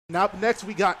Now up next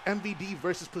we got MVD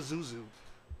versus Pazuzu.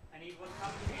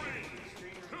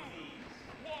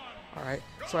 All right,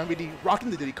 so MVD rocking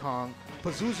the Diddy Kong,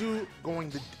 Pazuzu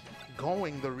going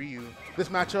the Ryu. This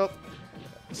matchup,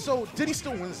 so Diddy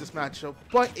still wins this matchup,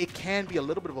 but it can be a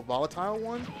little bit of a volatile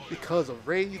one because of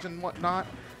rage and whatnot.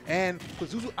 And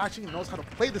Pazuzu actually knows how to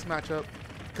play this matchup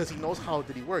because he knows how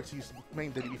Diddy works. He used to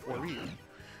main Diddy before Ryu.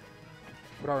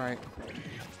 But all right,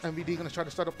 MVD gonna try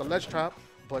to start up the ledge trap,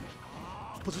 but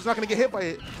Pazuzu's not gonna get hit by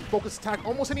it. Focus attack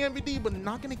almost hitting MVD, but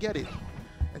not gonna get it.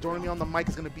 And joining me on the mic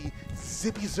is gonna be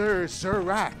Zippy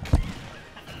Zurak.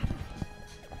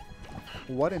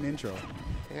 What an intro.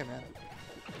 Yeah, man.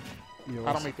 Yo,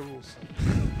 I don't make the rules.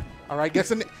 All right,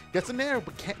 gets in there,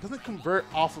 but doesn't convert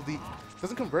off of it.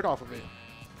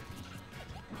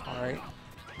 All right.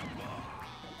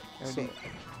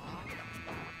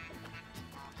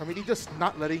 MVD just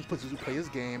not letting Pazuzu play his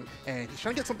game, and he's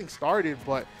trying to get something started,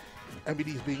 but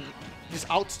MVD is being just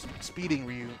outspeeding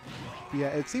Ryu. Yeah,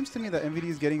 it seems to me that MVD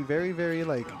is getting very, very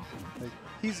like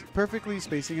he's perfectly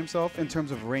spacing himself in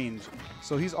terms of range.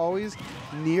 So he's always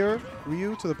near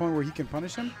Ryu to the point where he can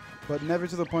punish him, but never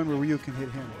to the point where Ryu can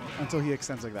hit him until he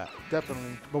extends like that.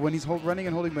 Definitely. But when he's running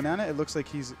and holding banana, it looks like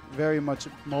he's very much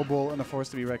mobile and a force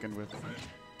to be reckoned with.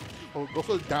 Oh, go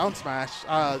for the down smash.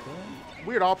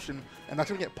 Weird option, and that's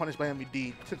going to get punished by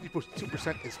MVD.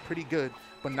 52% is pretty good,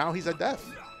 but now he's at death.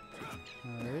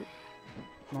 All right.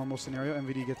 Normal scenario,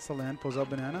 MVD gets to land, pulls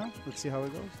out banana. Let's see how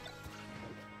it goes.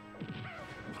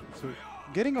 So,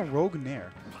 getting a rogue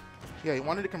nair. Yeah, he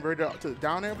wanted to convert it to the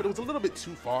down air, but it was a little bit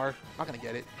too far. Not going to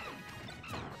get it.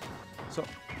 So,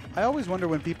 I always wonder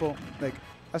when people, like,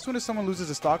 as soon as someone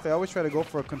loses a stock, they always try to go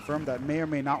for a confirm that may or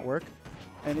may not work.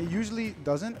 And it usually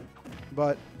doesn't.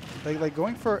 But, like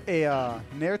going for a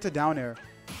nair to down air,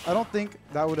 I don't think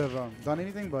that would have done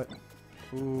anything, but,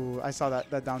 ooh, I saw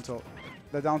that down tilt.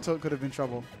 That down tilt could have been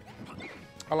trouble.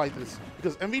 I like this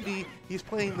because MVD, he's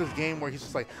playing this game where he's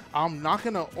just like, I'm not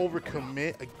going to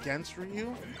overcommit against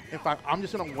Ryu. In fact, I'm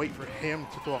just going to wait for him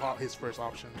to throw out his first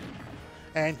option.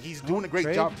 And he's doing a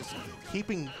great job just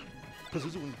keeping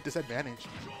Pazuzu in disadvantage.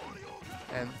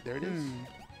 And there it is.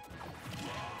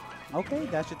 Okay,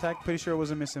 dash attack. Pretty sure it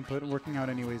was a misinput. Working out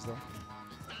anyways, though.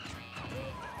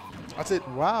 That's it.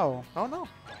 Wow. Oh, no.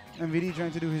 MVD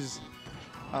trying to do his...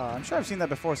 I'm sure I've seen that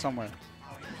before somewhere.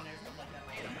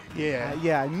 Yeah.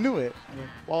 Yeah, I knew it.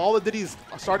 While all the Diddy's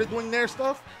started doing their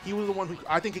stuff, he was the one who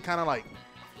I think he kind of like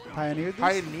pioneered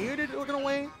it in a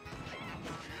way.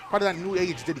 Part of that new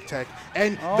age Diddy tech.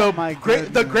 And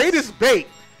the greatest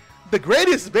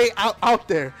bait out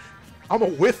there. I'm a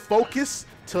whiff focus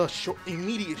to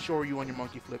immediate Shoryu on your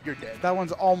monkey flip. You're dead. That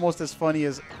one's almost as funny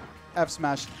as F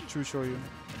smash true Shoryu.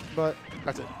 But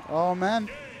that's it. Oh man,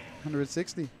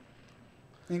 160.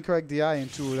 Incorrect DI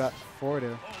into that forward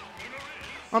air.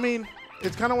 I mean,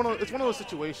 it's kind of one of those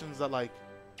situations that like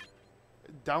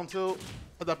down tilt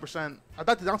at that percent. I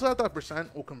thought the down tilt at that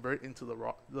percent will convert into the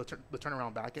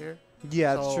turnaround back air.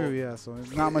 Yeah, it's true. Yeah, so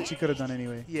there's not much he could have done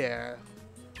anyway. Yeah.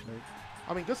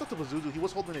 I mean, good stuff to Pazuzu. He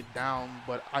was holding it down,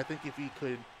 but I think if he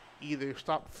could either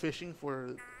stop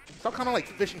kind of like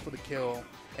fishing for the kill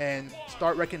and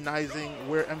start recognizing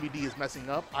where MVD is messing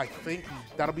up, I think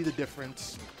that'll be the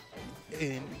difference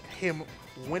in him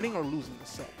winning or losing the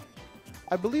set.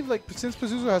 I believe, like, since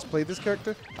Pazuzu has played this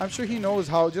character, I'm sure he knows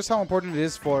just how important it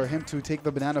is for him to take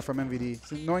the banana from MVD,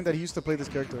 so knowing that he used to play this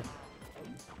character.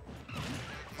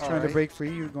 He's trying to break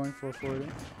free, you're going for a forward.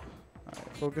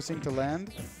 Focusing to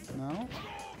land now.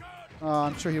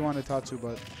 I'm sure he wanted Tatsu,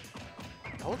 but...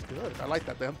 That was good. I like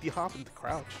that. The empty hop and the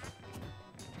crouch.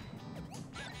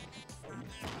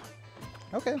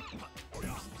 Okay.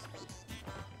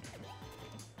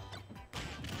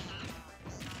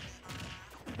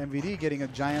 MVD getting a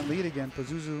giant lead again.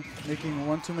 Pazuzu making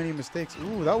one too many mistakes.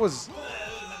 Ooh, that was...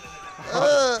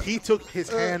 he took his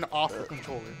hand off the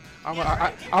controller. I'm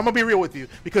going to be real with you,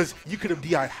 because you could have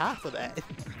DI'd half of that.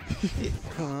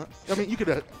 I mean, you could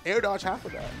have air dodged half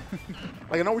of that.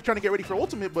 Like, I know we're trying to get ready for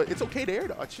Ultimate, but it's okay to air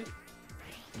dodge.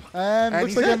 And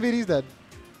looks like MVD's dead.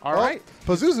 All right.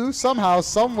 Pazuzu, somehow,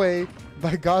 some way,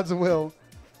 by God's will,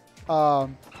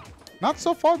 not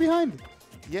so far behind.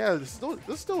 Yeah, this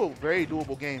is still a very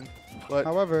doable game. But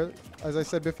however, as I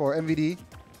said before, MVD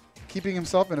keeping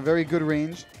himself in a very good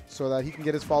range so that he can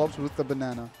get his follow-ups with the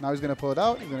banana. Now he's going to pull it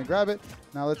out. He's going to grab it.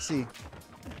 Now let's see.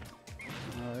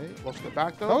 All right. Watch the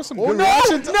back, though. That was some good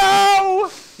reactions. No!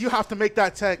 You have to make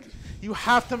that tech. You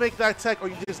have to make that tech or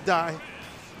you just die.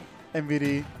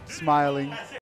 MVD smiling.